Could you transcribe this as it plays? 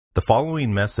The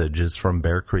following message is from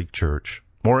Bear Creek Church.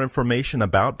 More information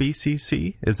about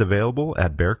BCC is available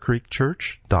at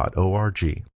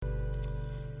bearcreekchurch.org.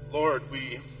 Lord,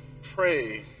 we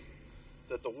pray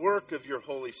that the work of your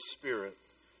Holy Spirit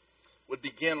would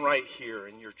begin right here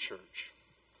in your church.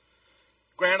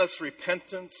 Grant us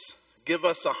repentance. Give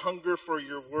us a hunger for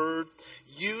your word.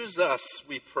 Use us,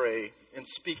 we pray, in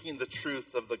speaking the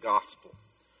truth of the gospel,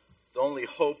 the only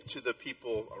hope to the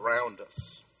people around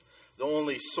us, the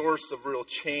only source of real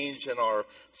change in our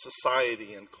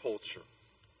society and culture.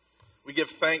 We give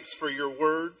thanks for your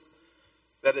word,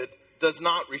 that it does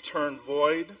not return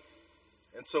void,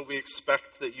 and so we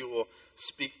expect that you will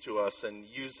speak to us and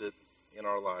use it in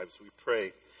our lives. We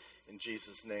pray in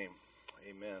Jesus' name.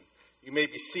 Amen. You may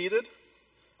be seated.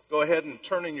 Go ahead and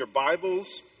turn in your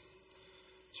Bibles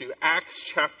to Acts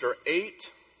chapter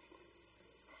 8.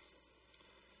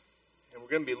 And we're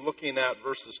going to be looking at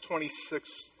verses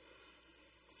 26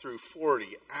 through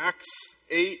 40. Acts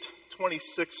 8,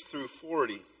 26 through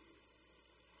 40.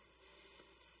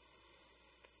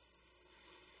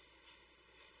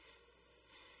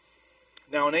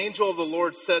 Now an angel of the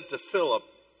Lord said to Philip,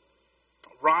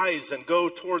 "Rise and go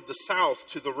toward the south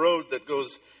to the road that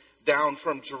goes down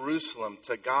from Jerusalem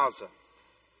to Gaza."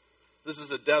 This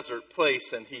is a desert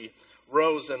place, and he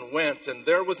rose and went, and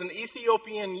there was an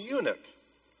Ethiopian eunuch,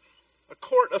 a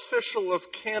court official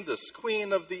of Candace,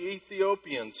 queen of the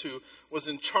Ethiopians, who was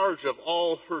in charge of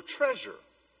all her treasure.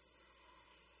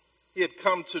 He had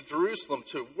come to Jerusalem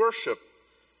to worship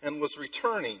and was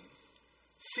returning,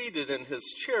 seated in his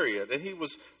chariot, and he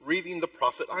was reading the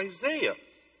prophet Isaiah.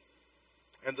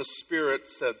 And the Spirit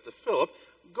said to Philip,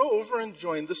 "Go over and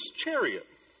join this chariot."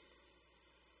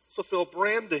 So Philip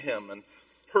ran to him and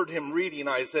heard him reading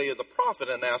Isaiah the prophet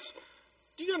and asked,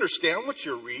 "Do you understand what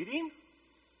you're reading?"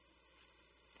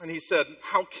 And he said,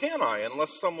 "How can I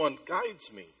unless someone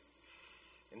guides me?"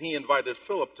 And he invited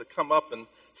Philip to come up and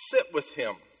sit with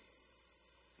him.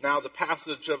 Now the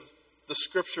passage of the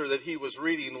scripture that he was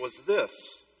reading was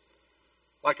this: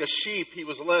 "Like a sheep he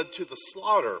was led to the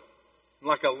slaughter, and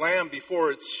like a lamb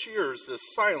before its shears is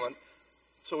silent,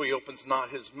 so he opens not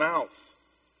his mouth.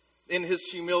 In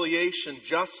his humiliation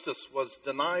justice was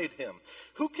denied him.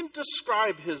 Who can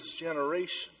describe his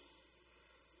generation?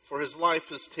 For his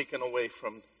life is taken away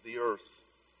from the earth."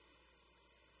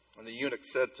 And the eunuch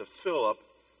said to Philip,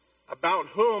 "About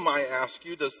whom, I ask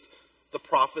you, does the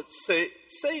prophet say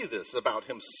this? About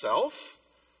himself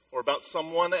or about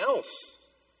someone else?"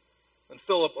 And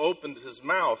Philip opened his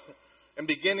mouth, and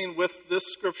beginning with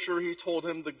this scripture, he told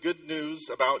him the good news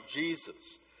about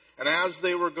Jesus. And as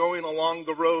they were going along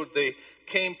the road, they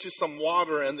came to some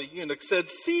water, and the eunuch said,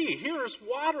 "See, here is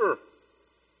water.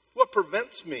 What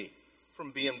prevents me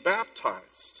from being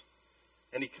baptized?"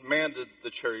 And he commanded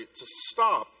the chariot to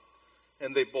stop,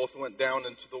 and they both went down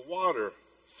into the water,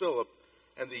 Philip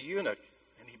and the eunuch,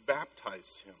 and he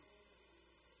baptized him.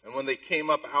 And when they came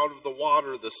up out of the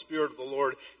water, the Spirit of the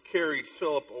Lord carried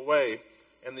Philip away,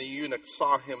 and the eunuch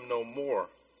saw him no more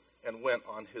and went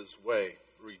on his way,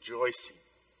 rejoicing.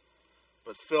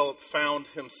 But Philip found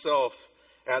himself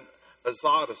at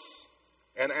Azotus,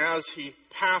 and as he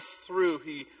passed through,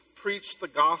 he preached the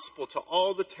gospel to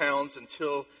all the towns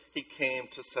until he came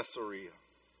to Caesarea.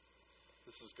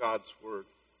 This is God's word.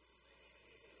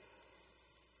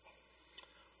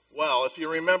 Well, if you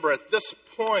remember, at this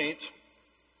point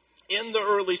in the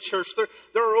early church, there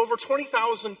are over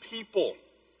 20,000 people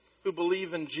who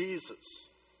believe in Jesus.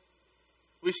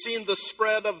 We've seen the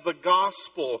spread of the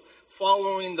gospel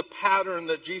following the pattern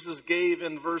that Jesus gave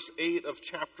in verse 8 of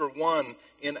chapter 1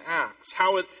 in Acts.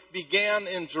 How it began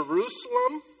in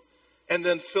Jerusalem, and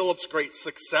then Philip's great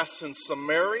success in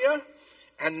Samaria,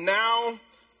 and now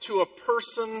to a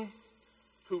person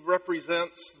who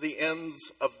represents the ends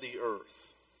of the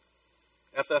earth.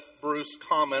 F.F. Bruce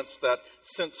comments that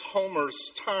since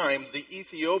Homer's time, the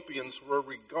Ethiopians were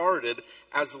regarded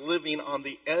as living on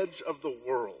the edge of the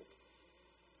world.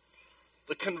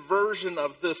 The conversion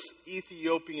of this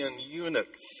Ethiopian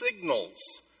eunuch signals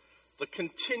the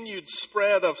continued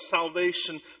spread of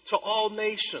salvation to all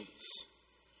nations.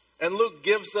 And Luke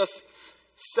gives us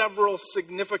several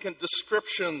significant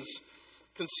descriptions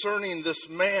concerning this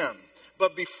man.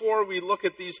 But before we look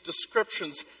at these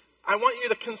descriptions, I want you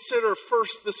to consider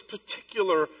first this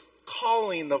particular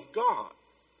calling of God.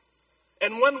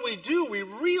 And when we do, we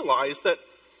realize that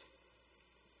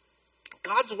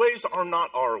God's ways are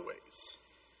not our ways.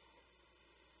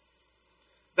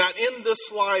 That in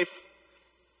this life,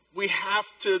 we have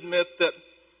to admit that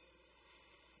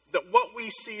what we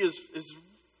see is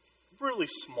really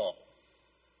small.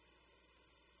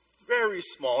 Very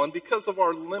small. And because of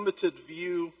our limited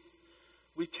view,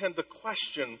 we tend to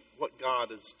question what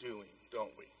God is doing,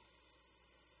 don't we?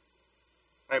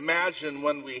 I imagine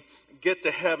when we get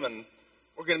to heaven,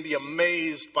 we're going to be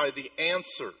amazed by the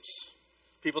answers.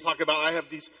 People talk about, I have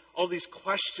all these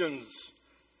questions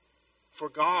for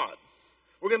God.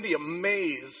 We're going to be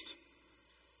amazed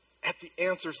at the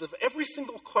answers of every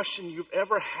single question you've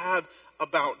ever had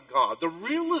about God.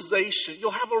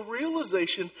 You'll have a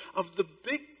realization of the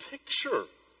big picture,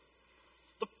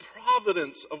 the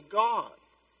providence of God.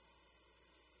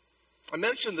 I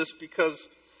mention this because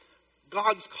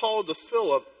God's call to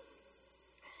Philip,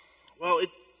 well, it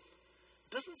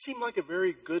doesn't seem like a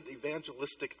very good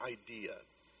evangelistic idea.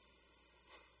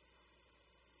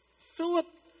 Philip,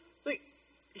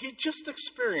 he just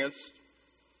experienced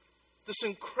this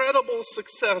incredible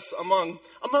success among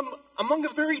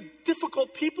a very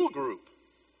difficult people group.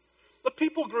 The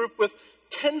people group with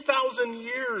 10,000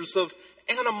 years of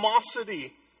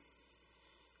animosity.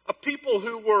 A people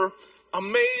who were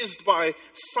amazed by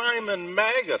Simon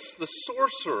Magus, the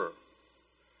sorcerer.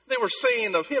 They were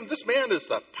saying of him, this man is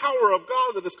the power of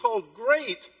God that is called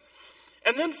great.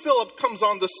 And then Philip comes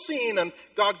on the scene, and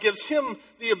God gives him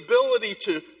the ability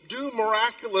to do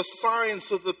miraculous signs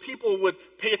so that people would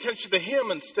pay attention to him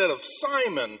instead of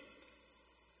Simon.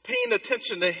 Paying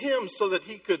attention to him so that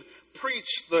he could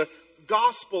preach the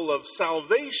gospel of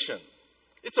salvation.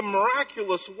 It's a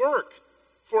miraculous work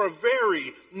for a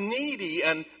very needy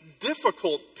and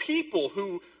difficult people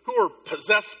who are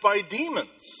possessed by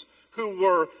demons, who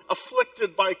were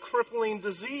afflicted by crippling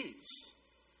disease.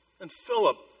 And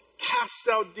Philip casts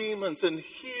out demons and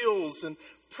heals and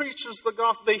preaches the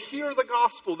gospel. They hear the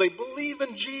gospel. They believe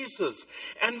in Jesus.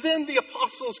 And then the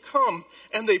apostles come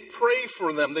and they pray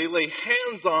for them. They lay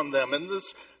hands on them. And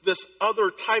this other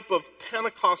type of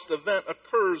Pentecost event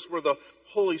occurs where the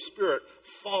Holy Spirit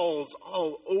falls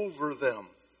all over them,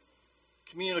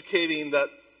 communicating that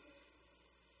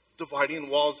dividing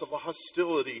walls of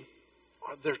hostility,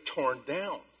 they're torn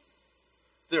down.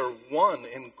 They're one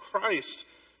in Christ,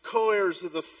 co-heirs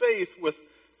of the faith with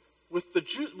the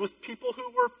Jews, with people who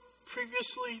were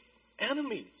previously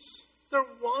enemies. They're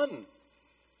one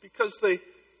because they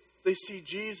see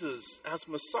Jesus as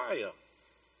Messiah.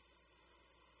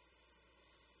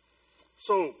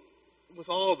 So, with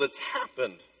all that's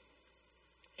happened,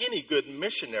 any good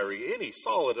missionary, any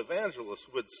solid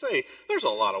evangelist would say, there's a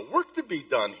lot of work to be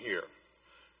done here.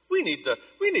 We need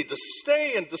to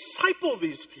stay and disciple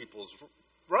these people,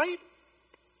 right?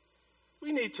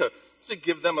 We need to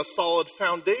give them a solid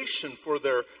foundation for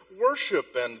their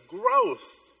worship and growth.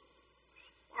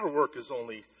 Our work has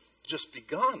only just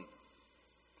begun.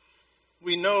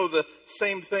 We know the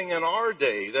same thing in our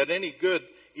day, that any good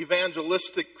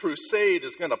evangelistic crusade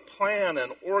is going to plan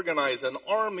and organize an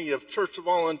army of church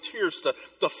volunteers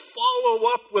to follow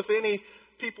up with any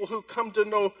people who come to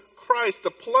know Christ,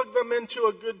 to plug them into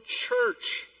a good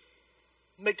church,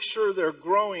 make sure they're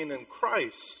growing in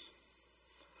Christ.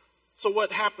 So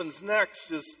what happens next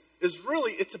is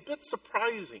really, it's a bit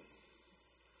surprising.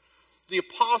 The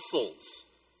apostles,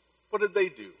 what did they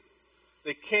do?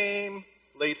 They came,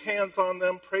 laid hands on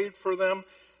them, prayed for them.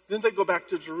 Then they go back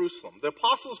to Jerusalem. The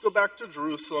apostles go back to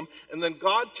Jerusalem, and then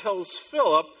God tells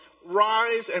Philip,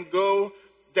 rise and go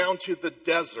down to the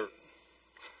desert.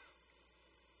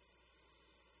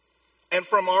 And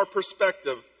from our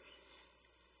perspective,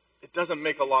 it doesn't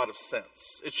make a lot of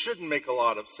sense. It shouldn't make a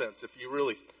lot of sense if you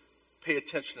really pay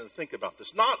attention and think about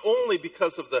this. Not only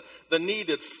because of the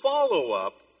needed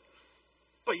follow-up,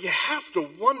 but you have to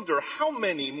wonder how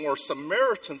many more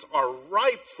Samaritans are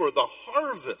ripe for the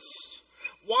harvest.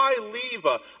 Why leave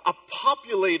a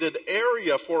populated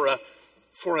area for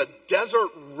a desert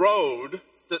road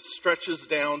that stretches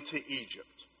down to Egypt?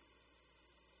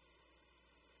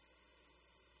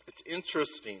 It's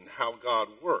interesting how God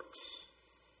works.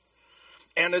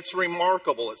 And it's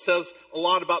remarkable. It says a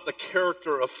lot about the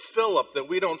character of Philip, that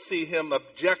we don't see him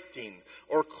objecting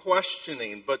or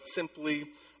questioning, but simply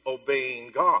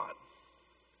obeying God.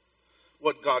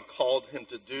 What God called him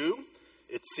to do,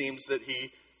 it seems that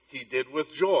he did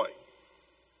with joy.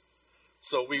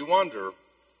 So we wonder,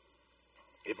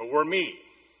 if it were me,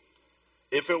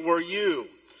 if it were you,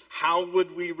 how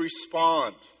would we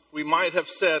respond? We might have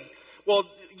said, well,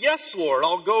 yes, Lord,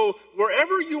 I'll go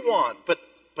wherever you want, but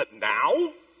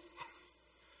now?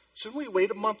 Shouldn't we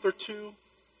wait a month or two?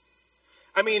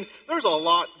 I mean, there's a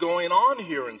lot going on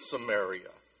here in Samaria.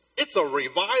 It's a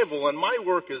revival, and my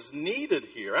work is needed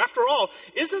here. After all,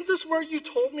 isn't this where you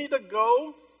told me to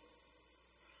go?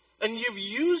 And you've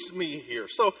used me here.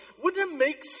 So wouldn't it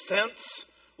make sense,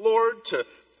 Lord, to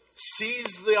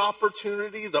seize the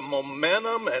opportunity, the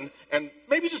momentum, and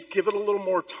maybe just give it a little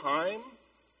more time?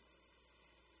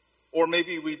 Or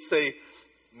maybe we'd say,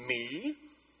 me?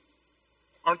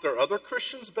 Aren't there other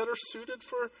Christians better suited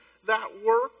for that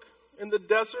work in the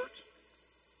desert?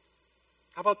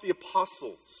 How about the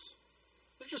apostles?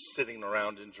 They're just sitting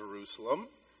around in Jerusalem.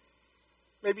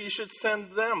 Maybe you should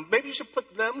send them. Maybe you should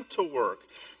put them to work.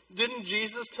 Didn't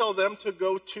Jesus tell them to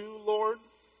go too, Lord?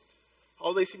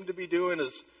 All they seem to be doing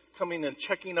is coming and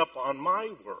checking up on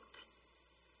my work.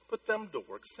 Put them to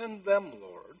work. Send them,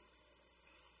 Lord.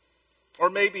 Or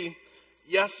maybe,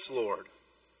 yes, Lord,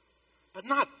 but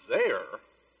not there.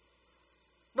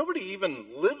 Nobody even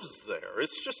lives there.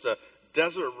 It's just a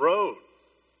desert road.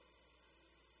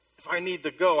 If I need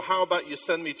to go, how about you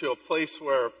send me to a place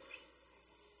where,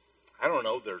 I don't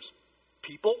know, there's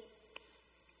people?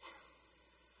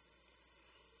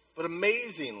 But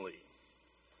amazingly,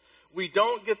 we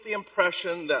don't get the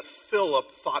impression that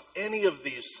Philip thought any of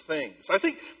these things. I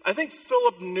think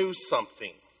Philip knew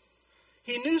something.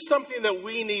 He knew something that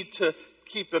we need to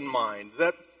keep in mind,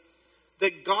 that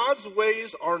God's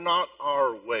ways are not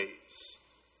our ways.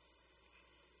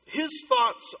 His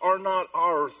thoughts are not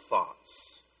our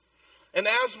thoughts. And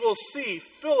as we'll see,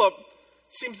 Philip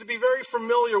seems to be very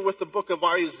familiar with the book of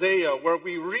Isaiah, where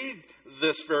we read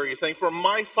this very thing. For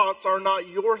my thoughts are not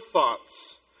your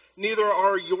thoughts, neither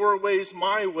are your ways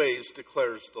my ways,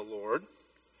 declares the Lord.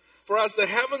 For as the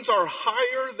heavens are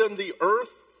higher than the earth,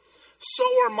 so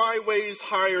are my ways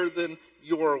higher than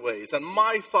your ways, and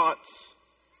my thoughts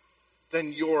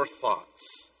than your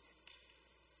thoughts.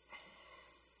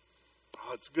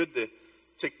 Oh, it's good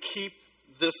to keep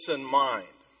this in mind.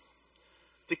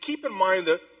 To keep in mind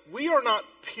that we are not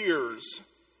peers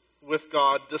with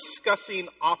God discussing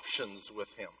options with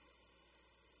Him.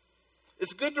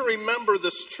 It's good to remember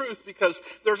this truth because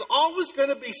there's always going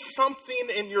to be something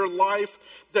in your life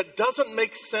that doesn't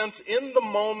make sense in the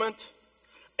moment,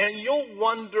 and you'll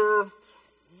wonder,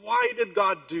 why did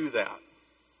God do that?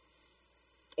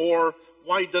 Or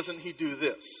why doesn't He do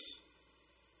this?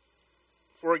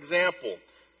 For example,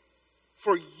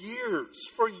 for years,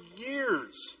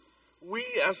 we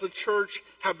as a church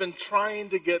have been trying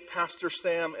to get Pastor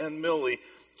Sam and Millie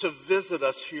to visit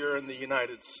us here in the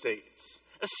United States.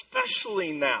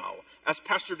 Especially now, as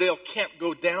Pastor Dale can't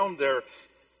go down there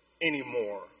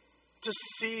anymore.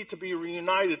 To be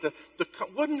reunited.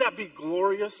 Wouldn't that be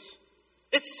glorious?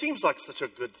 It seems like such a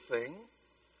good thing.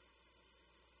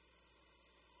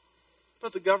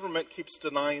 But the government keeps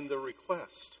denying the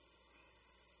request.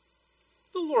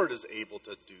 The Lord is able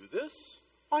to do this.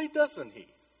 Why doesn't He?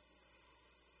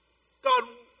 God,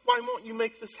 why won't you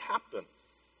make this happen?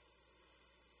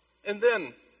 And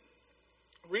then,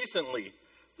 recently,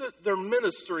 their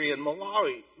ministry in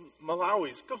Malawi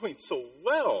is going so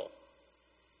well.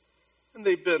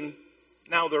 And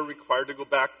now they're required to go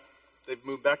back. They've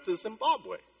moved back to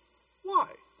Zimbabwe. Why?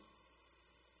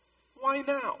 Why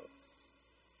now?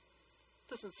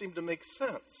 Doesn't seem to make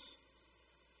sense.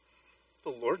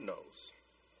 The Lord knows.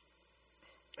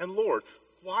 And Lord,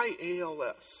 why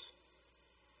ALS?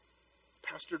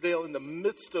 Pastor Dale in the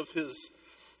midst of his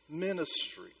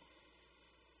ministry.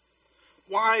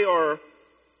 Why are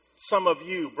some of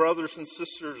you, brothers and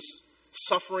sisters,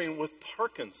 suffering with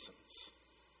Parkinson's?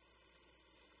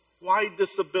 Why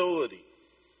disability?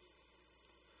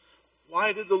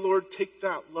 Why did the Lord take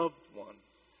that loved one?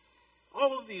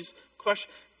 All of these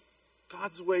questions.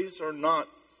 God's ways are not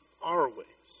our ways.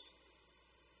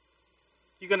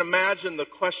 You can imagine the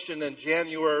question in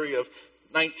January of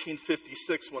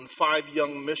 1956 when 5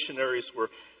 young missionaries were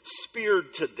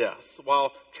speared to death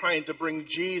while trying to bring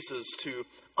Jesus to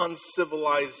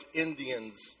uncivilized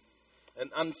Indians,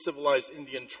 an uncivilized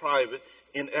Indian tribe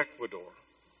in Ecuador.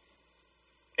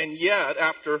 And yet,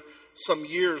 after some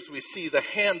years, we see the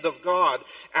hand of God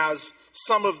as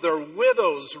some of their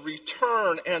widows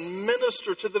return and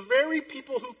minister to the very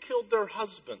people who killed their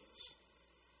husbands.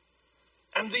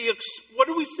 And what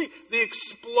do we see? The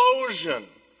explosion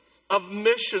of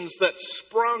missions that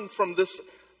sprung from this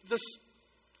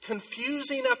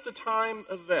confusing at the time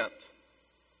event.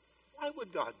 Why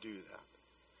would God do that?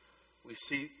 We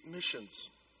see missions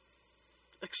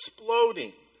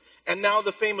exploding. And now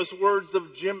the famous words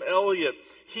of Jim Elliot,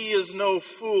 he is no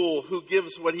fool who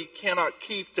gives what he cannot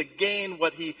keep to gain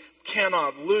what he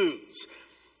cannot lose.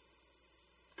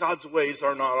 God's ways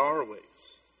are not our ways.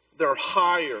 They're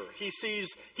higher. He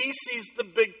sees the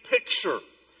big picture.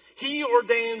 He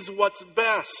ordains what's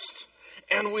best,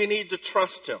 and we need to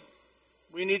trust Him.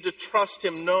 We need to trust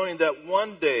Him knowing that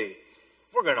one day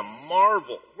we're going to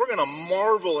marvel. We're going to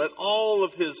marvel at all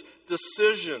of His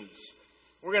decisions.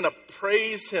 We're going to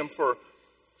praise Him for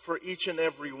each and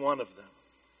every one of them.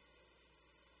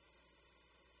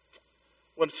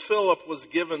 When Philip was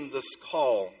given this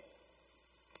call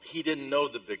he didn't know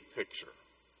the big picture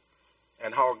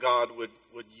and how God would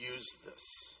use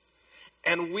this.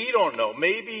 And we don't know.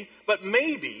 Maybe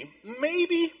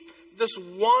this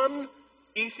one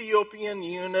Ethiopian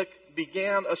eunuch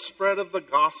began a spread of the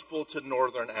gospel to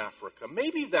northern Africa.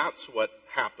 Maybe that's what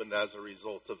happened as a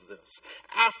result of this.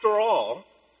 After all,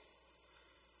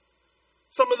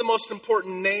 some of the most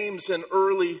important names in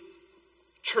early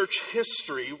church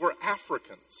history were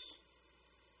Africans.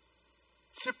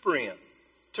 Cyprian,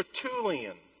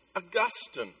 Tertullian,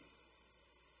 Augustine.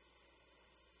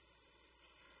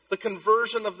 The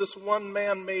conversion of this one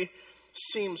man may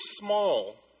seem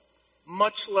small,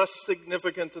 much less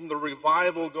significant than the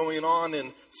revival going on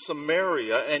in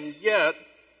Samaria, and yet,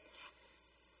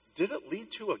 did it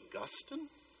lead to Augustine?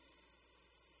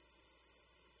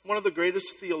 One of the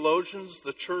greatest theologians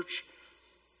the church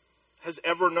has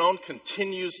ever known,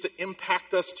 continues to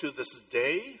impact us to this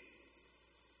day.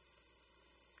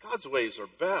 God's ways are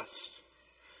best.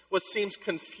 What seems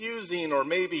confusing or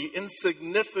maybe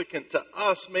insignificant to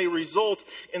us may result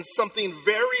in something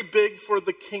very big for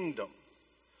the kingdom.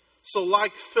 So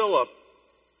like Philip,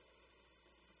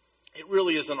 it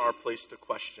really isn't our place to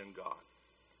question God,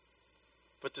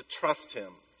 but to trust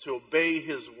him, to obey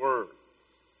his word.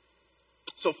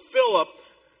 So Philip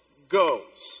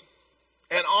goes,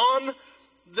 and on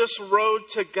this road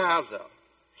to Gaza,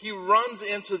 he runs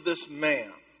into this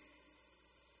man.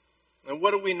 And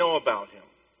what do we know about him?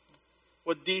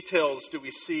 What details do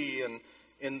we see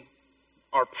in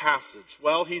our passage?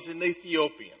 Well, he's an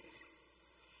Ethiopian.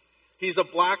 He's a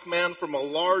black man from a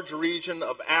large region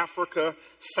of Africa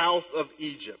south of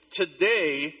Egypt.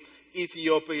 Today,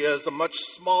 Ethiopia is a much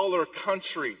smaller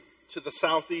country to the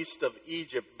southeast of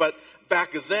Egypt, but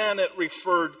back then it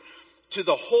referred to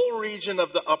the whole region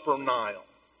of the Upper Nile.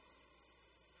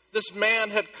 This man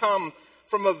had come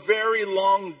from a very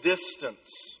long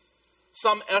distance.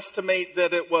 Some estimate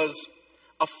that it was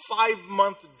a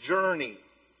 5-month journey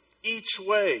each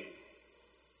way.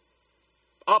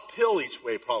 Uphill each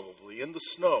way, probably, in the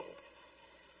snow.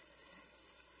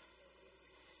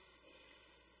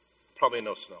 Probably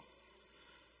no snow.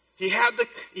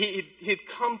 He'd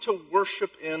come to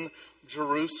worship in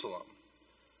Jerusalem.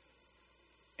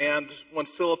 And when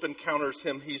Philip encounters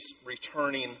him, he's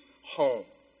returning home.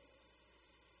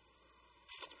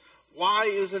 Why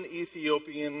is an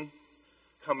Ethiopian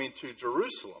coming to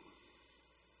Jerusalem?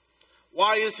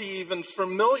 Why is he even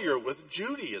familiar with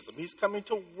Judaism? He's coming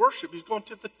to worship. He's going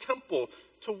to the temple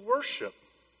to worship.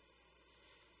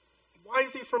 Why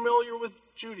is he familiar with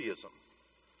Judaism?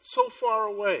 So far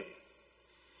away.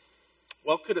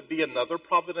 Well, could it be another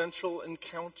providential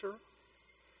encounter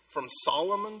from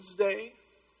Solomon's day?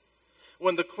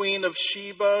 When the Queen of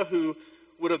Sheba, who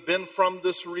would have been from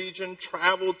this region,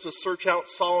 traveled to search out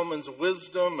Solomon's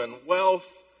wisdom and wealth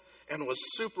and was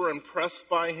super impressed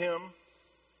by him?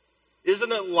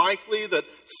 Isn't it likely that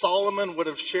Solomon would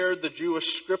have shared the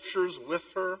Jewish scriptures with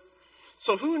her?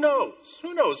 So who knows?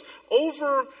 Who knows?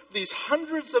 Over these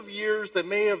hundreds of years, there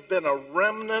may have been a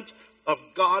remnant of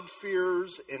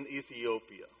God-fearers in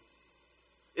Ethiopia.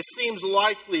 It seems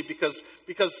likely because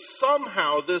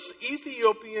somehow this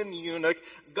Ethiopian eunuch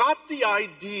got the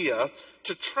idea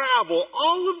to travel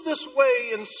all of this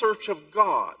way in search of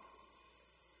God.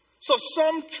 So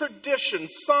some tradition,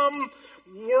 some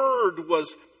word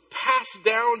was passed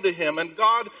down to him, and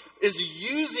God is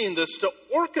using this to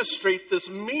orchestrate this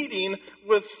meeting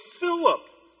with Philip.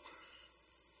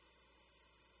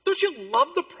 Don't you love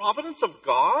the providence of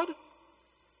God?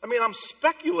 I mean, I'm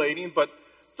speculating, but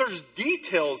there's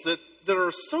details that are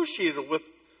associated with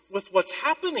what's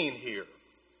happening here.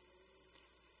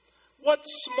 What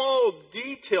small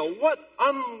detail, what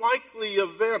unlikely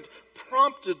event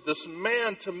prompted this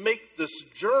man to make this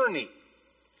journey?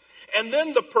 And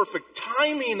then the perfect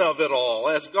timing of it all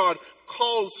as God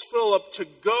calls Philip to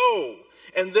go.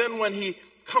 And then when he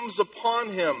comes upon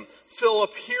him,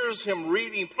 Philip hears him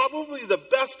reading probably the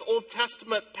best Old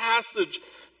Testament passage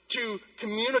to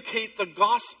communicate the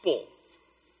gospel.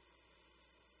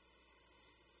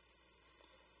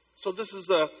 So this is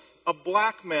a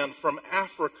black man from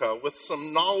Africa with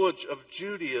some knowledge of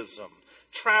Judaism,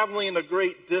 traveling a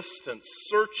great distance,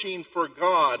 searching for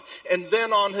God. And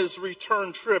then on his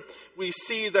return trip, we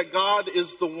see that God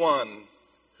is the one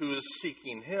who is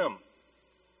seeking him.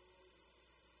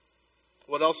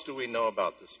 What else do we know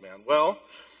about this man? Well,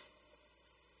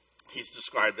 he's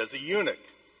described as a eunuch.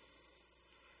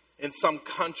 In some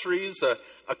countries,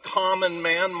 a common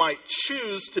man might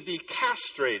choose to be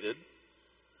castrated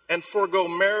and forego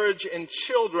marriage and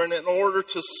children in order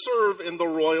to serve in the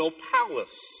royal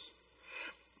palace.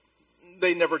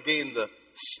 They never gained the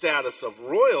status of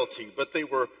royalty, but they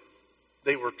were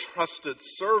They were trusted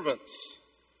servants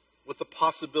with the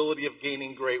possibility of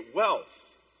gaining great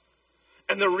wealth.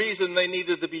 And the reason they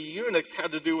needed to be eunuchs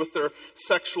had to do with their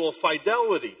sexual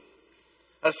fidelity,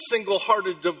 a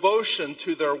single-hearted devotion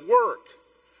to their work.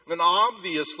 And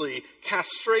obviously,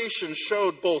 castration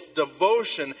showed both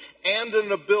devotion and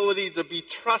an ability to be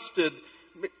trusted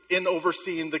in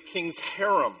overseeing the king's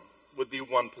harem would be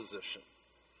one position.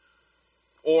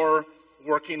 Or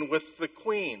working with the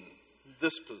queen,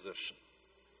 this position.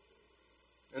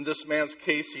 In this man's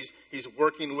case, he's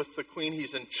working with the queen.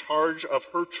 He's in charge of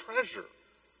her treasure.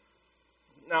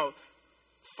 Now,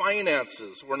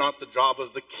 finances were not the job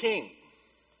of the king.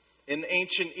 In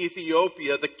ancient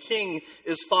Ethiopia, the king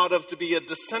is thought of to be a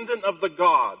descendant of the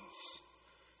gods.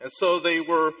 And so they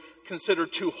were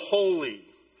considered too holy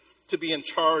to be in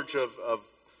charge of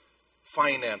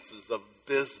finances, of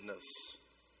business.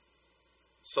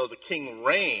 So the king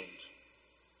reigned,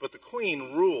 but the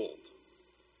queen ruled.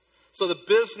 So the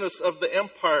business of the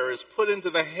empire is put into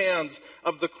the hands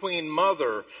of the queen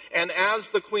mother. And as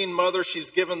the queen mother, she's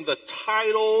given the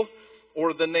title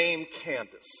or the name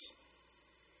Candace.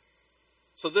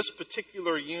 So this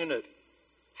particular eunuch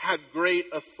had great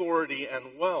authority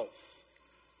and wealth.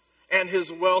 And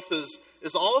his wealth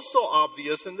is also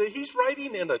obvious in that he's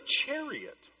riding in a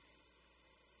chariot.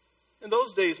 In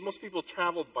those days, most people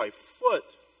traveled by foot.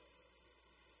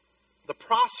 The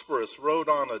prosperous rode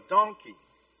on a donkey.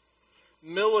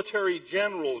 Military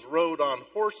generals rode on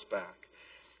horseback.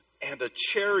 And a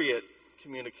chariot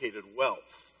communicated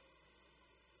wealth.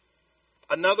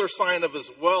 Another sign of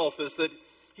his wealth is that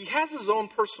he has his own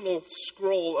personal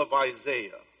scroll of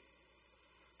Isaiah.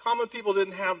 Common people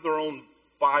didn't have their own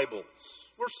Bibles.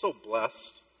 We're so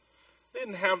blessed. They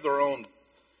didn't have their own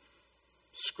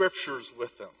scriptures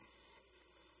with them.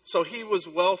 So he was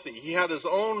wealthy. He had his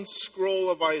own scroll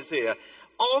of Isaiah.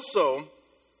 Also,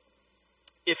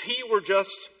 if he were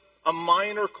just a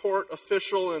minor court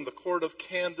official in the court of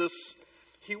Candace,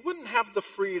 he wouldn't have the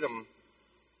freedom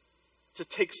to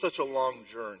take such a long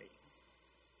journey.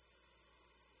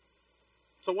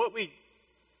 So what we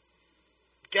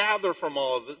gather from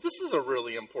all of this is a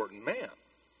really important man.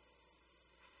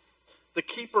 The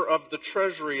keeper of the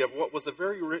treasury of what was a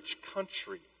very rich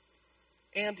country.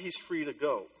 And he's free to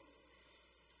go.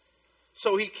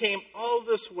 So he came all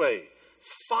this way,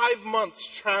 5 months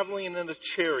traveling in a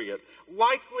chariot,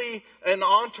 likely an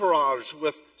entourage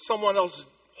with someone else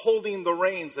holding the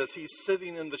reins as he's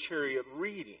sitting in the chariot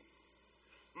reading.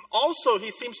 Also,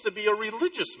 he seems to be a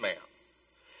religious man.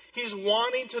 He's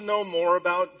wanting to know more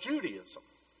about Judaism.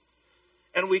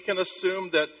 And we can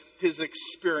assume that his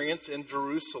experience in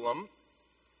Jerusalem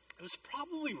was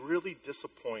probably really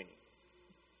disappointing.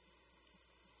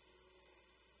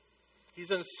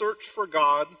 He's in search for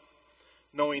God,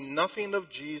 knowing nothing of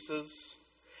Jesus.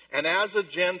 And as a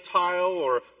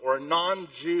Gentile or a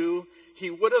non-Jew, he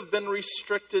would have been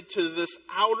restricted to this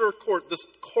outer court, this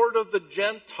court of the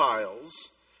Gentiles,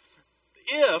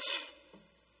 if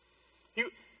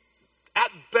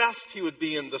at best he would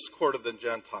be in this court of the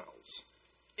Gentiles,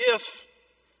 if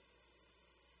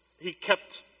he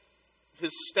kept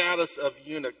his status of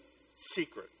eunuch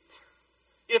secret,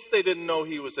 if they didn't know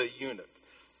he was a eunuch.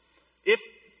 If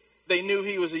they knew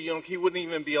he was a eunuch, he wouldn't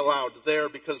even be allowed there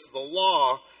because the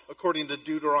law, according to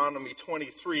Deuteronomy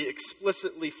 23,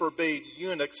 explicitly forbade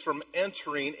eunuchs from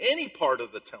entering any part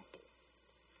of the temple.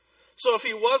 So if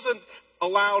he wasn't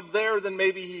allowed there, then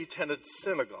maybe he attended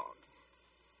synagogue.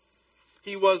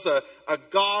 He was a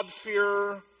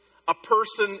God-fearer, a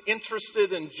person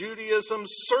interested in Judaism,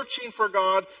 searching for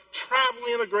God,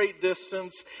 traveling a great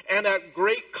distance, and at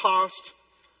great cost,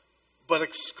 but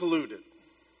excluded.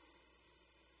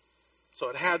 So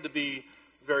it had to be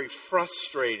very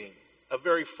frustrating, a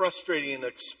very frustrating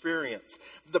experience.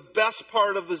 The best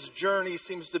part of his journey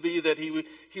seems to be that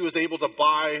he was able to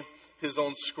buy his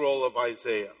own scroll of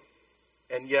Isaiah.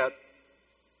 And yet,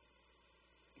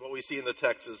 what we see in the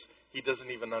text is he doesn't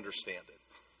even understand it.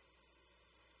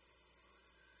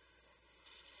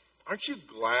 Aren't you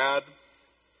glad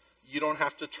you don't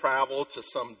have to travel to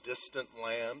some distant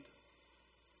land?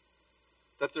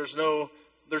 That there's no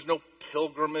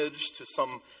pilgrimage to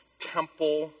some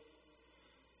temple,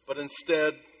 but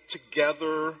instead,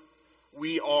 together,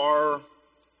 we are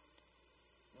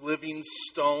living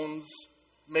stones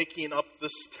making up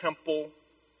this temple,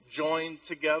 joined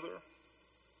together.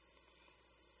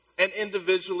 And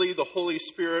individually, the Holy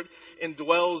Spirit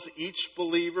indwells each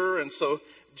believer, and so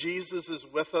Jesus is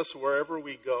with us wherever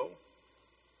we go.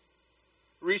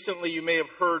 Recently, you may have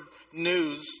heard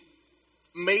news,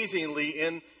 amazingly,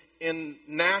 in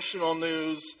national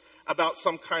news about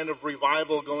some kind of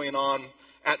revival going on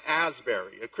at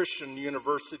Asbury, a Christian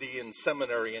university and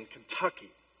seminary in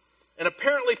Kentucky. And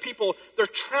apparently people, they're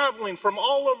traveling from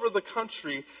all over the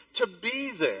country to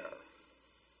be there.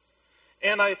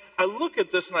 And I look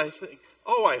at this and I think,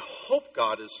 oh, I hope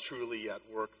God is truly at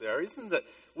work there.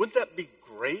 Wouldn't that be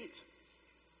great?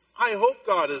 I hope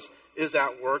God is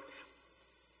at work.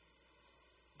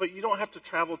 But you don't have to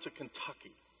travel to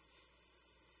Kentucky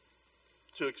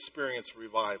to experience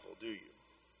revival, do you?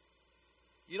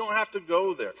 You don't have to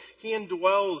go there. He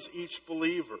indwells each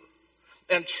believer.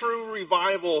 And true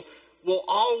revival will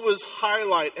always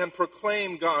highlight and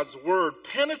proclaim God's word,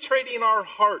 penetrating our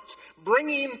hearts,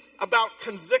 bringing about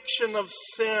conviction of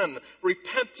sin,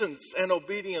 repentance, and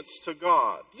obedience to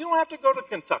God. You don't have to go to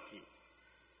Kentucky.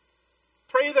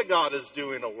 Pray that God is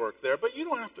doing a work there, but you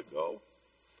don't have to go.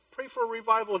 Pray for a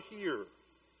revival here.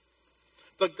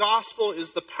 The gospel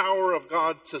is the power of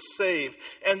God to save.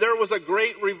 And there was a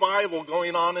great revival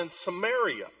going on in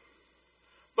Samaria.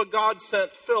 But God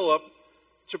sent Philip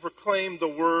to proclaim the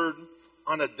word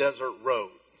on a desert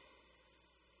road.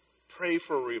 Pray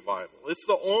for revival. It's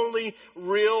the only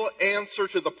real answer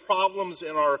to the problems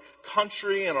in our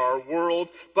country and our world.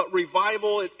 But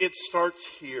revival, it starts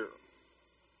here.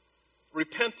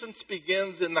 Repentance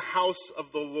begins in the house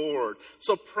of the Lord.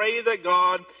 So pray that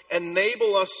God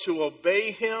enable us to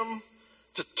obey Him,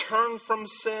 to turn from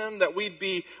sin, that we'd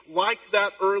be like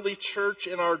that early church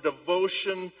in our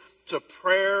devotion to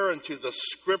prayer and to the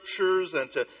Scriptures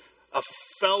and to a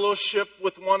fellowship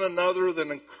with one another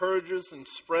that encourages and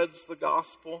spreads the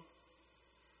gospel.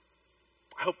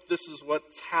 I hope this is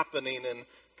what's happening in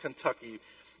Kentucky.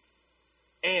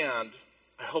 And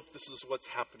I hope this is what's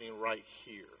happening right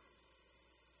here.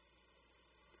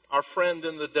 Our friend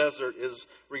in the desert is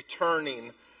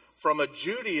returning from a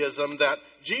Judaism that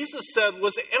Jesus said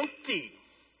was empty,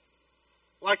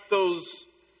 like those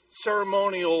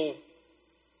ceremonial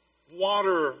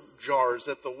water jars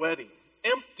at the wedding.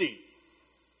 Empty.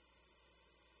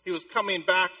 He was coming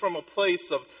back from a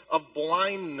place of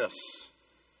blindness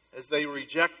as they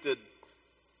rejected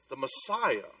the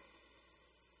Messiah.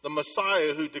 The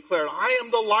Messiah who declared, I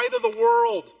am the light of the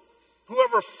world.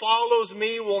 Whoever follows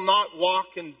me will not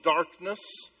walk in darkness,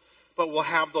 but will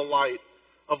have the light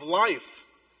of life.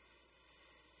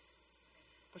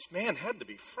 This man had to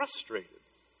be frustrated,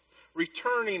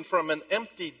 returning from an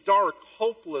empty, dark,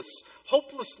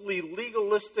 hopelessly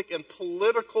legalistic and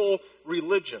political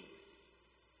religion.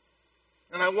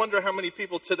 And I wonder how many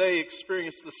people today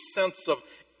experience the sense of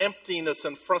emptiness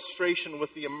and frustration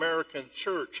with the American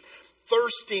church,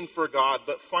 thirsting for God,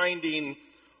 but finding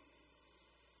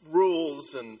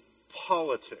rules and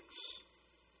politics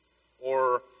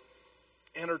or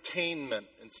entertainment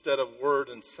instead of word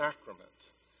and sacrament.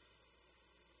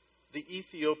 The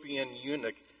Ethiopian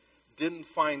eunuch didn't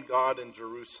find God in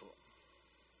Jerusalem,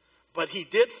 but he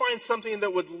did find something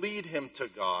that would lead him to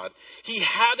God. He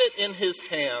had it in his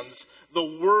hands, the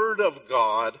Word of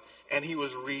God, and he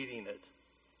was reading it.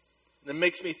 It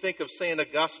makes me think of St.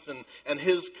 Augustine and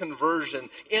his conversion.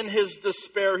 In his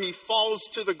despair, he falls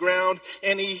to the ground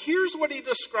and he hears what he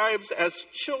describes as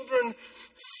children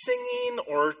singing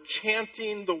or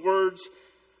chanting the words,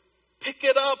 pick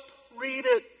it up, read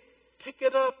it, pick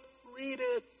it up, read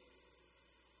it.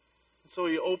 So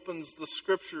he opens the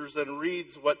Scriptures and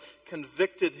reads what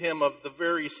convicted him of the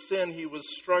very sin he was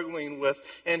struggling with.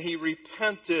 And he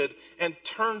repented and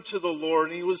turned to the Lord.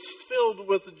 And he was filled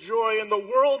with joy. And the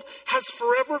world has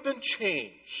forever been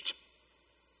changed.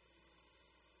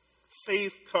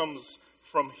 Faith comes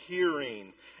from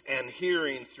hearing, and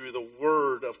hearing through the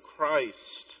Word of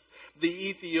Christ. The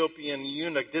Ethiopian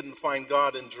eunuch didn't find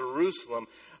God in Jerusalem,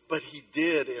 but he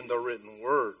did in the written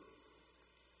Word.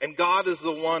 And God is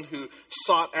the one who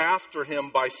sought after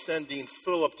him by sending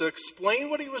Philip to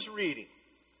explain what he was reading.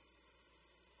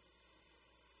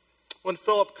 When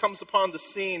Philip comes upon the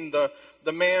scene, the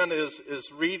man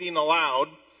is reading aloud,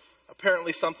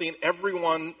 apparently something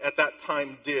everyone at that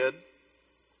time did.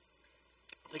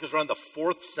 I think it was around the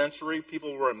 4th century.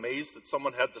 People were amazed that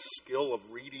someone had the skill of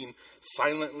reading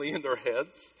silently in their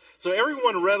heads. So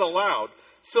everyone read aloud.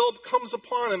 Philip comes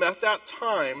upon him at that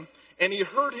time, and he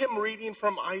heard him reading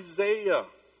from Isaiah.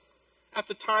 At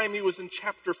the time, he was in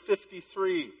chapter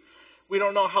 53. We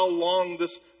don't know how long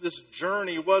this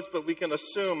journey was, but we can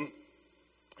assume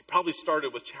he probably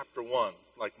started with chapter 1,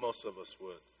 like most of us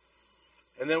would.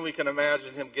 And then we can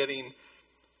imagine him getting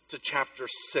to chapter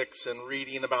 6 and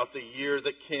reading about the year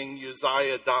that King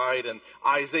Uzziah died and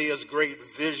Isaiah's great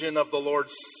vision of the Lord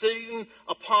sitting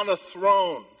upon a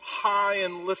throne, high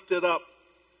and lifted up.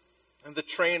 And the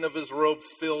train of his robe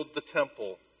filled the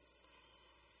temple.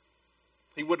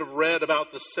 He would have read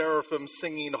about the seraphim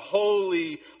singing,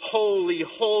 "Holy, holy,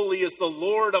 holy is the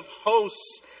Lord of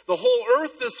hosts. The whole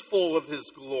earth is full of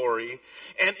his glory."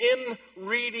 And in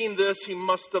reading this, he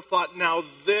must have thought, now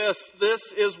this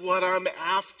is what I'm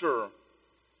after.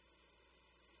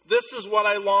 This is what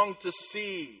I long to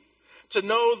see. To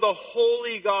know the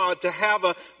holy God, to have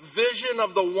a vision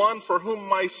of the one for whom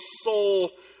my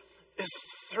soul is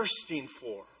thirsting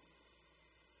for.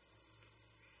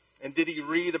 And did he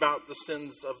read about the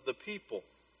sins of the people?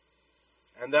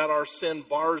 And that our sin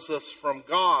bars us from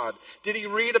God? Did he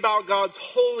read about God's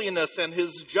holiness and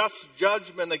his just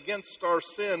judgment against our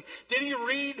sin? Did he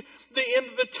read the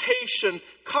invitation,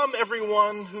 "Come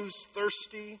everyone who's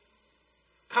thirsty,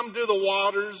 come to the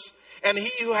waters, and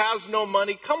he who has no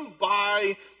money, come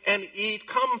buy and eat.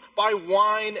 Come buy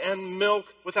wine and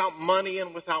milk without money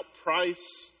and without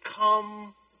price.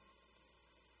 Come."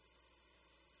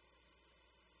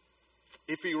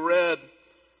 If he read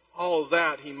all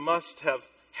that, he must have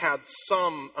had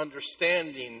some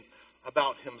understanding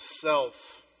about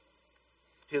himself,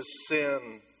 his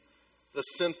sin, the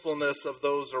sinfulness of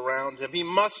those around him. He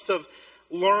must have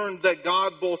learned that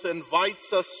God both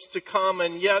invites us to come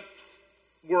and yet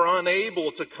we're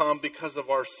unable to come because of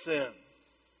our sin.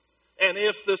 And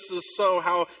if this is so,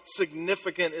 how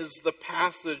significant is the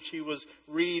passage he was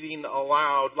reading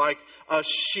aloud? Like a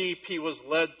sheep, he was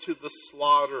led to the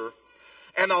slaughter.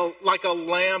 And like a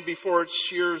lamb before its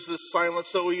shears is silent,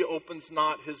 so he opens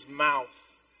not his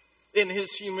mouth. In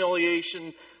his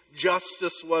humiliation,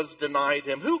 justice was denied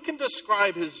him. Who can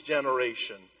describe his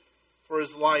generation? For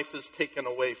his life is taken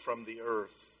away from the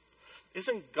earth.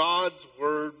 Isn't God's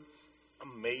word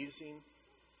amazing?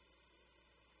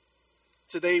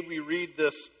 Today we read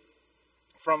this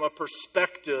from a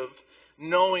perspective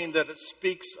knowing that it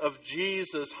speaks of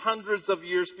Jesus hundreds of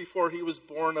years before he was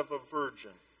born of a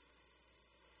virgin.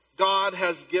 God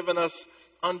has given us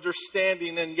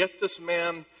understanding, and yet this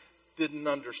man didn't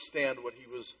understand what he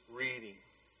was reading.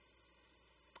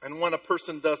 And when a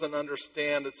person doesn't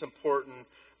understand, it's important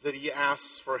that he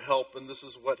asks for help, and this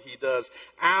is what he does.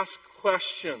 Ask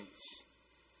questions.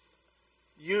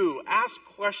 You ask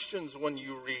questions when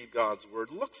you read God's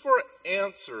word. Look for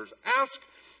answers. Ask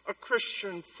a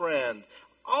Christian friend.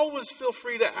 Always feel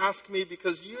free to ask me,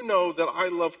 because you know that I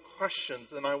love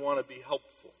questions and I want to be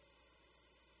helpful.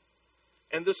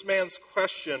 And this man's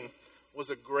question was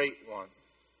a great one.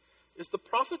 Is the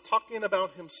prophet talking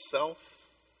about himself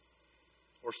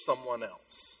or someone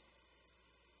else?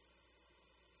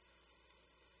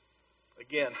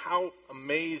 Again, how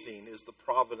amazing is the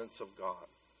providence of God.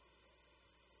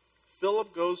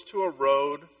 Philip goes to a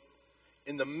road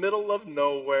in the middle of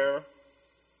nowhere,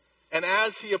 and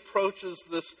as he approaches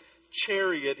this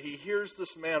chariot, he hears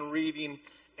this man reading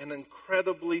an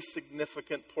incredibly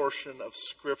significant portion of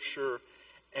Scripture.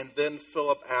 And then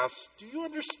Philip asks, "Do you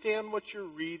understand what you're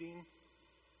reading?"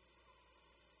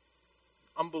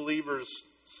 Unbelievers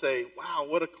say, "Wow,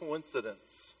 what a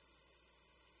coincidence."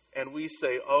 And we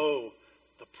say, "Oh,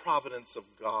 the providence of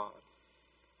God."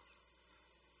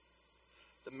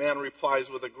 The man replies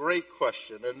with a great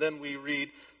question. And then we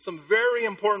read some very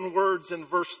important words in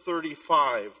verse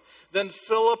 35. Then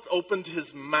Philip opened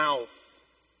his mouth.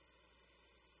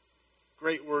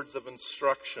 Great words of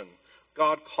instruction.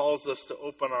 God calls us to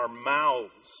open our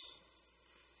mouths.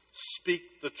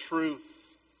 Speak the truth.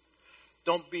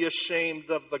 Don't be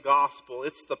ashamed of the gospel.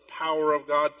 It's the power of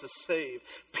God to save.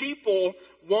 People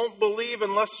won't believe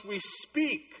unless we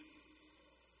speak.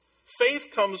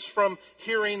 Faith comes from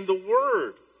hearing the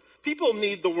word. People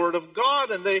need the word of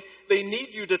God, and they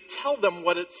need you to tell them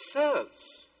what it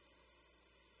says.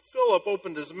 Philip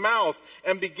opened his mouth,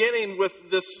 and beginning with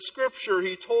this scripture,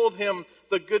 he told him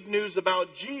the good news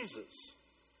about Jesus.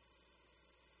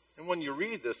 And when you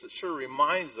read this, it sure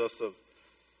reminds us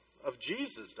of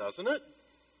Jesus, doesn't it?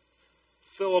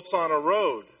 Philip's on a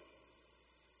road,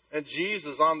 and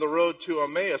Jesus on the road to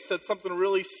Emmaus said something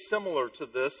really similar to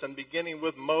this, and beginning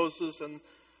with Moses and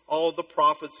all the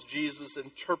prophets, Jesus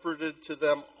interpreted to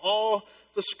them all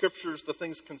the scriptures, the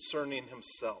things concerning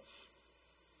himself.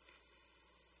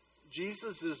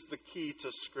 Jesus is the key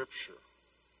to Scripture.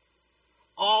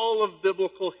 All of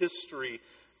biblical history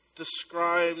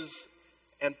describes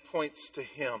and points to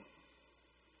him.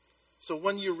 So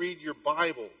when you read your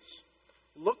Bibles,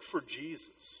 look for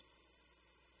Jesus.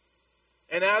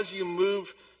 And as you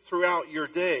move throughout your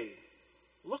day,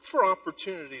 look for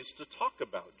opportunities to talk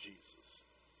about Jesus.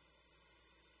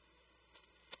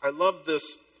 I love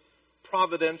this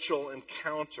providential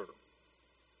encounter.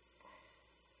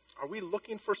 Are we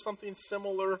looking for something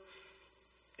similar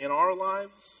in our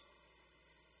lives?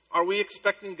 Are we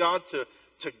expecting God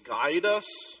to guide us?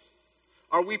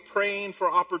 Are we praying for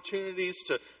opportunities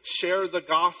to share the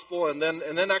gospel and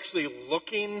then actually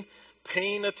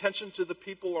paying attention to the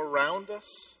people around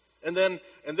us? And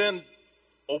then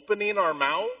opening our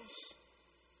mouths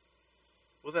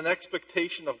with an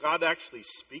expectation of God actually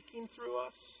speaking through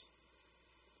us?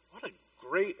 What a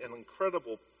great and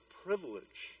incredible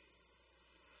privilege.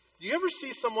 Do you ever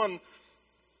see someone,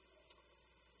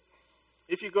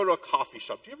 if you go to a coffee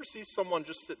shop, do you ever see someone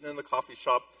just sitting in the coffee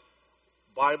shop,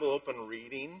 Bible open,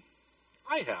 reading?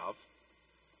 I have.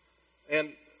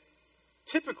 And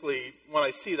typically, when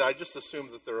I see that, I just assume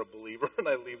that they're a believer and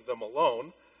I leave them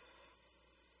alone.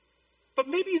 But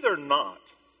maybe they're not.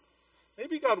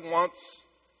 Maybe God wants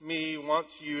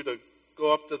you to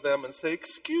go up to them and say,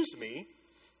 "Excuse me,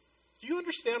 do you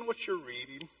understand what you're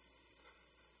reading?"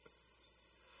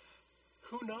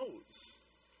 Who knows?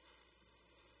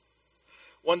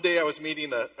 One day I was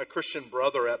meeting a Christian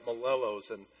brother at Malello's,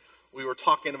 and we were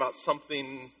talking about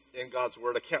something in God's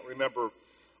Word. I can't remember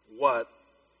what.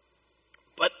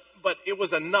 But it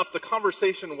was enough. The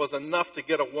conversation was enough to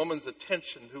get a woman's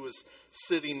attention who was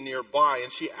sitting nearby.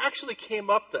 And she actually came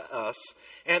up to us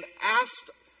and asked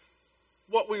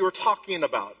what we were talking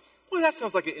about. Well, that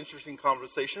sounds like an interesting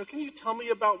conversation. Can you tell me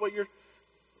about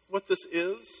what this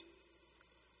is?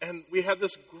 And we had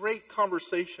this great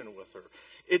conversation with her.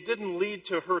 It didn't lead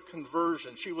to her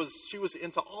conversion. She was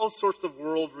into all sorts of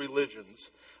world religions.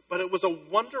 But it was a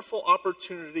wonderful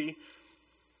opportunity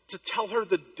to tell her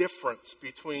the difference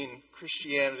between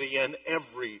Christianity and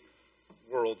every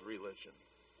world religion.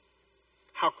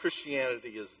 How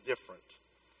Christianity is different.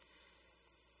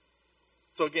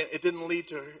 So again, it didn't lead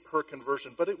to her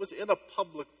conversion, but it was in a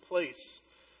public place.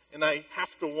 And I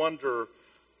have to wonder,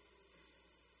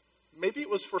 maybe it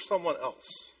was for someone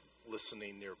else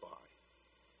listening nearby.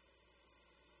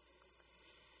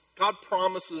 God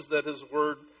promises that His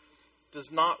Word does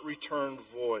not return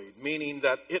void, meaning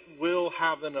that it will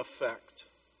have an effect.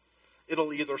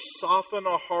 It'll either soften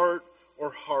a heart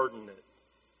or harden it.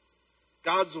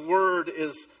 God's Word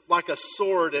is like a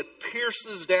sword. It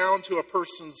pierces down to a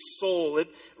person's soul. It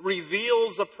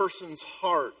reveals a person's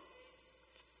heart.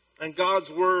 And God's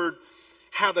Word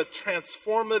had a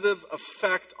transformative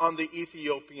effect on the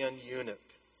Ethiopian eunuch.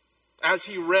 As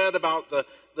he read about the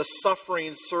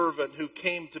suffering servant who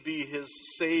came to be his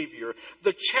Savior,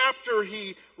 the chapter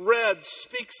he read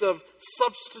speaks of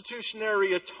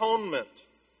substitutionary atonement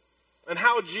and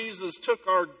how Jesus took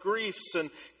our griefs and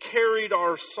carried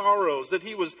our sorrows, that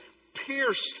He was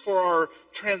pierced for our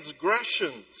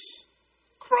transgressions,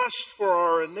 crushed for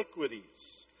our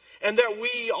iniquities, and that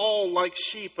we all like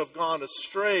sheep have gone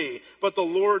astray, but the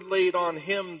Lord laid on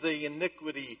Him the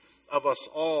iniquity of us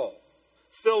all.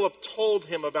 Philip told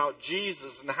him about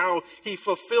Jesus and how He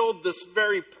fulfilled this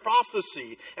very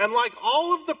prophecy. And like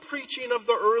all of the preaching of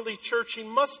the early church, he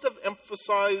must have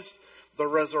emphasized the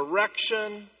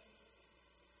resurrection,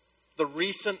 the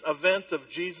recent event of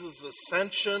Jesus'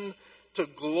 ascension to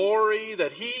glory,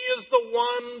 that He is the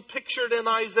one pictured in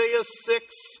Isaiah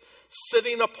 6,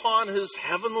 sitting upon His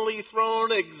heavenly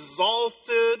throne,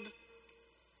 exalted.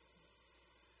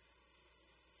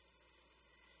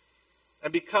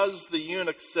 And because the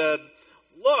eunuch said,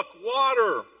 "Look,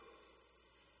 water,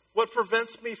 what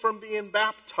prevents me from being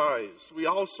baptized?" we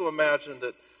also imagine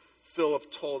that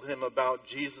Philip told him about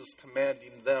Jesus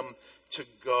commanding them to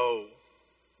go.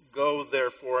 "Go,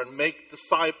 therefore, and make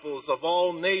disciples of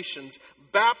all nations,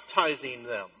 baptizing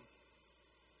them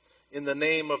in the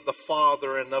name of the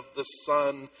Father and of the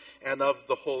Son and of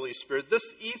the Holy Spirit."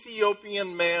 This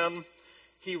Ethiopian man,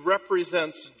 he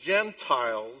represents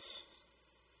Gentiles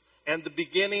and the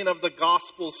beginning of the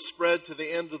gospel spread to the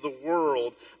end of the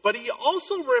world. But he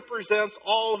also represents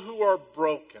all who are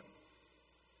broken,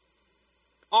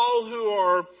 all who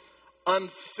are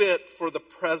unfit for the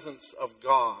presence of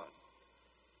God.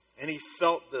 And he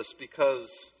felt this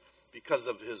because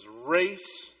of his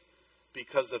race,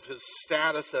 because of his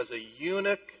status as a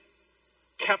eunuch,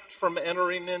 kept from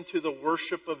entering into the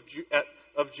worship of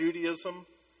Judaism.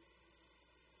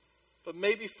 But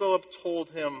maybe Philip told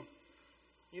him,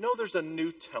 there's a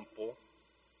new temple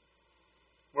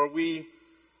where we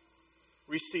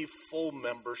receive full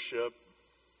membership.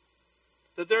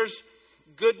 That there's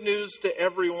good news to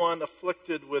everyone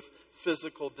afflicted with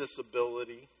physical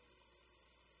disability.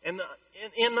 And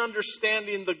in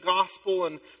understanding the gospel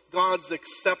and God's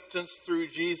acceptance through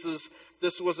Jesus,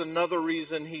 this was another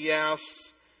reason he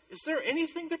asks, "Is there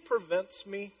anything that prevents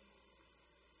me?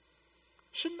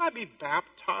 Shouldn't I be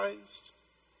baptized?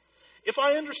 If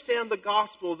I understand the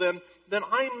gospel, then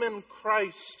I'm in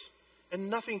Christ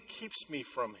and nothing keeps me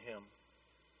from Him.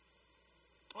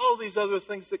 All these other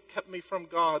things that kept me from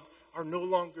God are no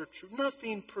longer true.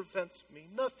 Nothing prevents me.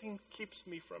 Nothing keeps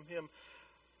me from him.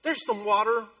 There's some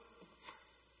water.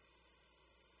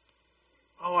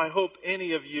 Oh, I hope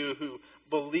any of you who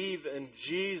believe in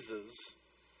Jesus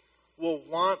will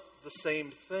want the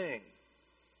same thing.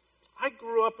 I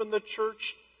grew up in the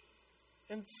church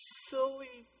and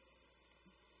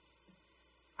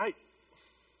I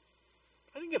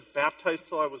didn't get baptized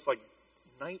till I was like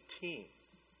 19.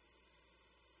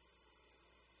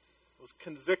 I was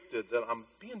convicted that I'm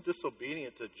being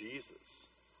disobedient to Jesus.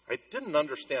 I didn't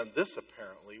understand this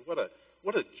apparently. What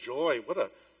a joy, what a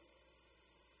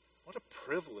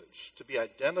privilege to be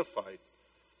identified,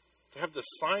 to have the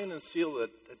sign and seal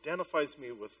that identifies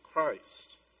me with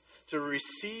Christ, to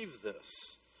receive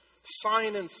this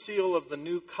sign and seal of the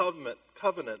new covenant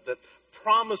that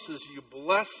promises you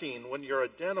blessing when you're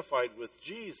identified with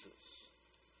Jesus.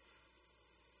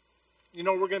 You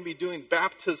know, we're going to be doing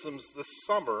baptisms this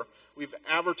summer. We've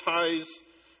advertised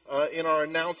in our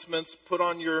announcements, put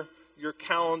on your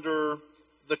calendar,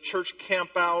 the church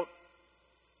camp out.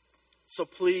 So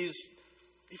please,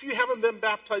 if you haven't been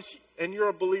baptized and you're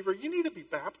a believer, you need to be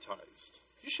baptized.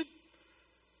 You should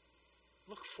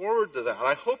look forward to that.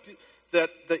 I hope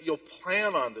that you'll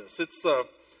plan on this. It's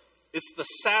the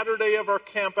Saturday of our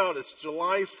camp out. It's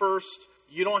July 1st.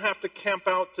 You don't have to camp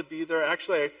out to be there.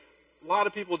 Actually, a lot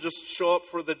of people just show up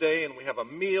for the day, and we have a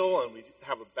meal and we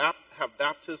have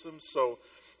baptism. So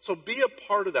be a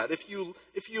part of that. If you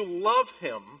love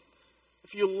him,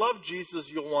 if you love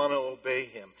Jesus, you'll want to obey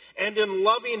him. And in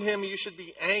loving him, you should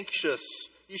be anxious.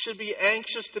 You should be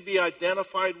anxious to be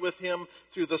identified with him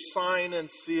through the sign and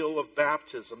seal of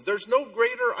baptism. There's no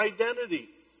greater identity.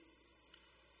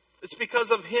 It's because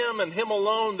of him and him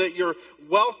alone that you're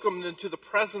welcomed into the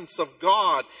presence of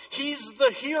God. He's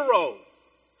the hero.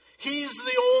 He's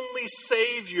the only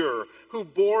Savior who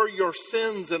bore your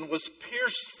sins and was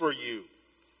pierced for you,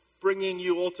 bringing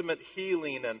you ultimate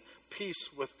healing and peace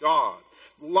with God.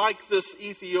 Like this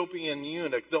Ethiopian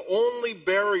eunuch, the only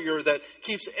barrier that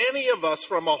keeps any of us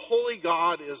from a holy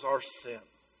God is our sin.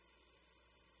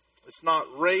 It's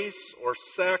not race or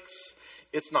sex.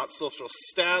 It's not social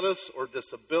status or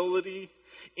disability.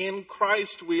 In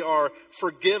Christ we are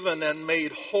forgiven and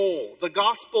made whole. The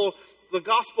gospel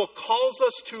calls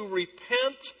us to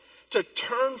repent, to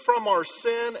turn from our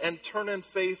sin and turn in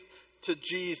faith to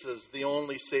Jesus, the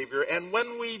only Savior. And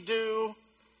when we do,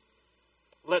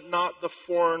 let not the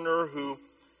foreigner who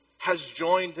has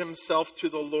joined himself to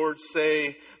the Lord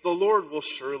say, "The Lord will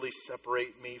surely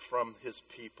separate me from his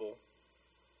people."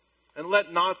 And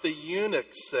let not the eunuch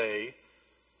say,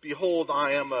 "Behold,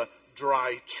 I am a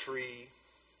dry tree."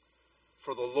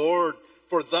 For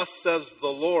thus says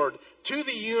the Lord, to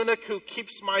the eunuch who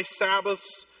keeps my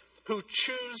Sabbaths, who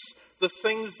choose the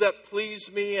things that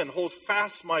please me and hold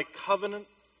fast my covenant,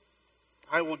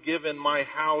 I will give in my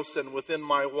house and within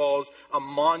my walls a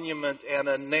monument and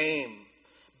a name.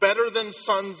 Better than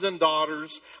sons and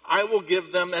daughters, I will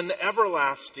give them an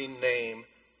everlasting name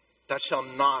that shall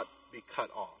not be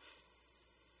cut off.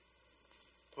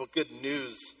 Well, good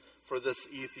news for this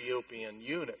Ethiopian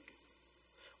eunuch.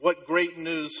 What great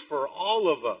news for all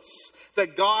of us,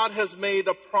 that God has made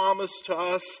a promise to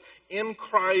us in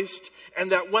Christ,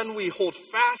 and that when we hold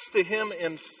fast to him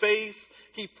in faith,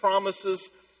 he promises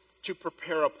to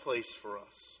prepare a place for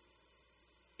us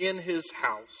in his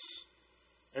house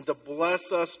and to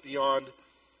bless us beyond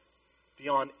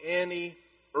any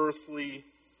earthly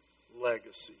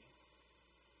legacy.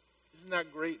 Isn't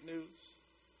that great news?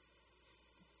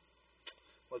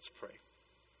 Let's pray.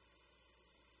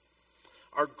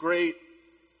 Our great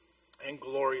and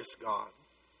glorious God,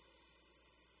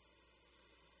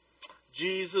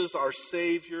 Jesus, our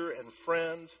Savior and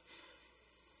friend,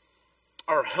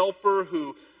 our helper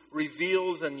who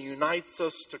reveals and unites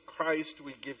us to Christ,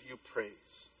 we give you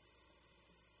praise.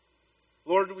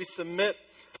 Lord, we submit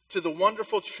to the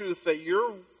wonderful truth that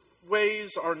your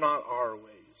ways are not our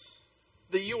ways,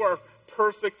 that you are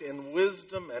perfect in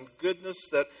wisdom and goodness,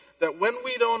 that when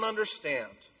we don't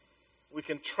understand, we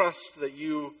can trust that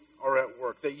you are at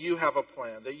work, that you have a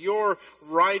plan, that you're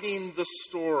writing the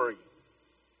story.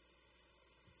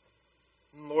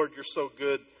 And Lord, you're so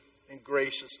good and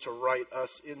gracious to write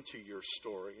us into your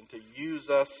story and to use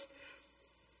us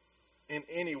in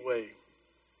any way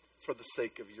for the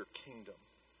sake of your kingdom.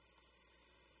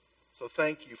 So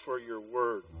thank you for your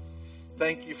word.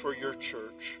 Thank you for your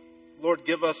church. Lord,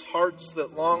 give us hearts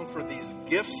that long for these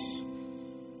gifts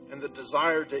and the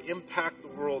desire to impact the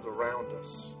world around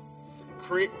us.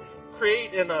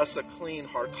 Create in us a clean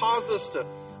heart. Cause us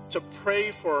to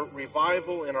pray for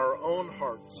revival in our own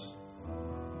hearts,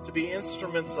 to be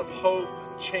instruments of hope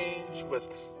change with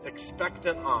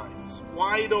expectant eyes,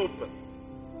 wide open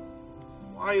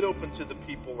to the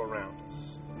people around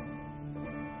us.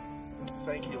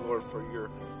 Thank you, Lord, for your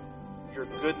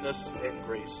goodness and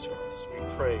grace to us. We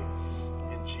pray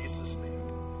in Jesus' name.